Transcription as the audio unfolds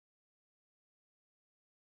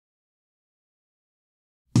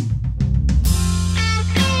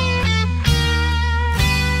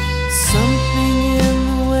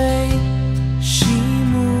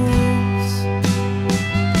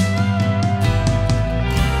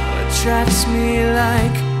attracts me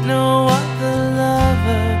like no other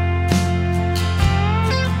lover.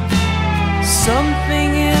 Something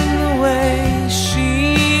in the way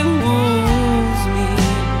she woos me.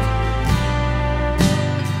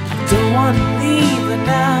 I don't want to leave her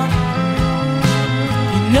now.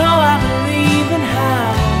 You know I believe in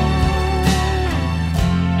how.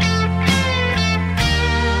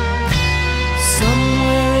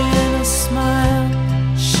 Somewhere in a smile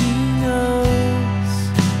she knows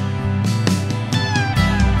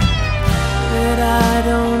that I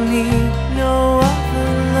don't need no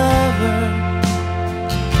other lover.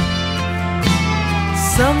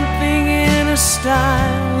 Something in her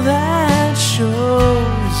style that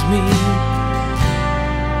shows me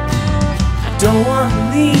I don't want to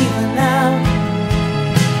leave her now.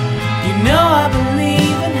 You know I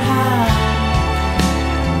believe in how.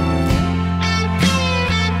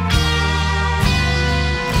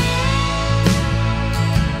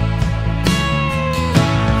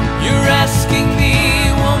 You're asking me,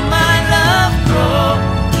 will my love grow?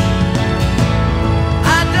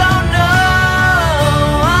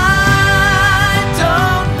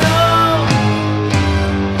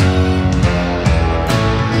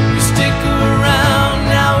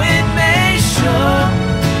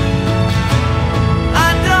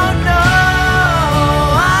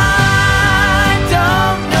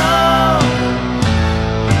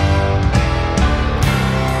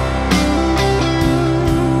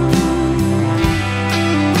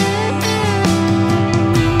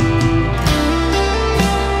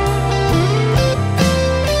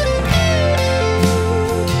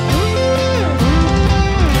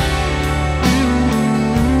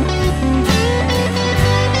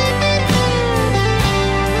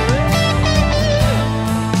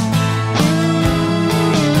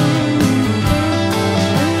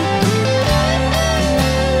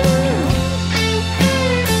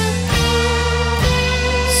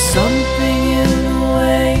 Something in the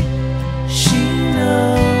way she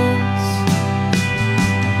knows,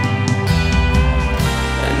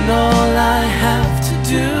 and all I have to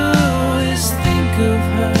do is think of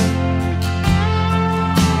her.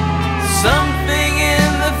 Something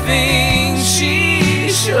in the things she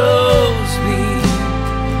shows me.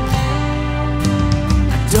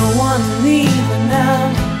 I don't want to leave her now.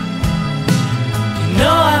 You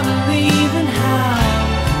know I believe in how.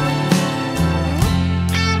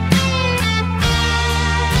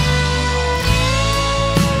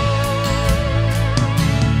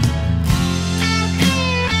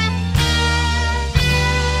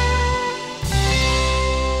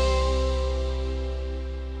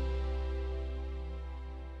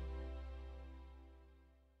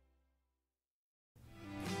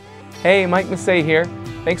 Hey, Mike Massé here.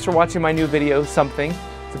 Thanks for watching my new video, Something.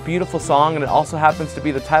 It's a beautiful song, and it also happens to be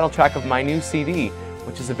the title track of my new CD,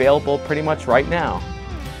 which is available pretty much right now.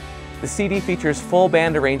 The CD features full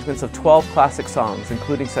band arrangements of 12 classic songs,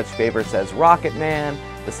 including such favorites as Rocket Man,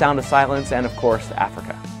 The Sound of Silence, and of course,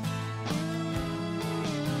 Africa.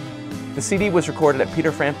 The CD was recorded at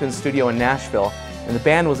Peter Frampton's studio in Nashville, and the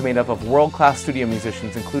band was made up of world-class studio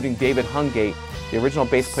musicians, including David Hungate, the original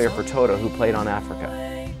bass player for Toto, who played on Africa.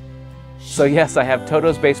 So yes, I have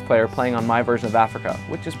Toto's bass player playing on my version of Africa,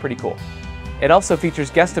 which is pretty cool. It also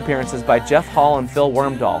features guest appearances by Jeff Hall and Phil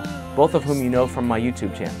Wormdahl, both of whom you know from my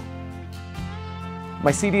YouTube channel.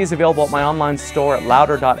 My CD is available at my online store at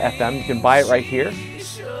louder.fm. You can buy it right here,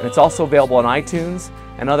 and it's also available on iTunes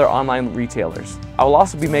and other online retailers. I will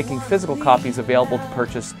also be making physical copies available to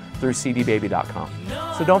purchase through cdbaby.com.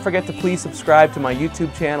 So don't forget to please subscribe to my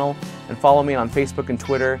YouTube channel and follow me on Facebook and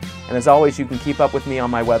Twitter. And as always, you can keep up with me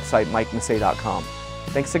on my website, mikemassé.com.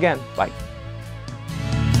 Thanks again. Bye.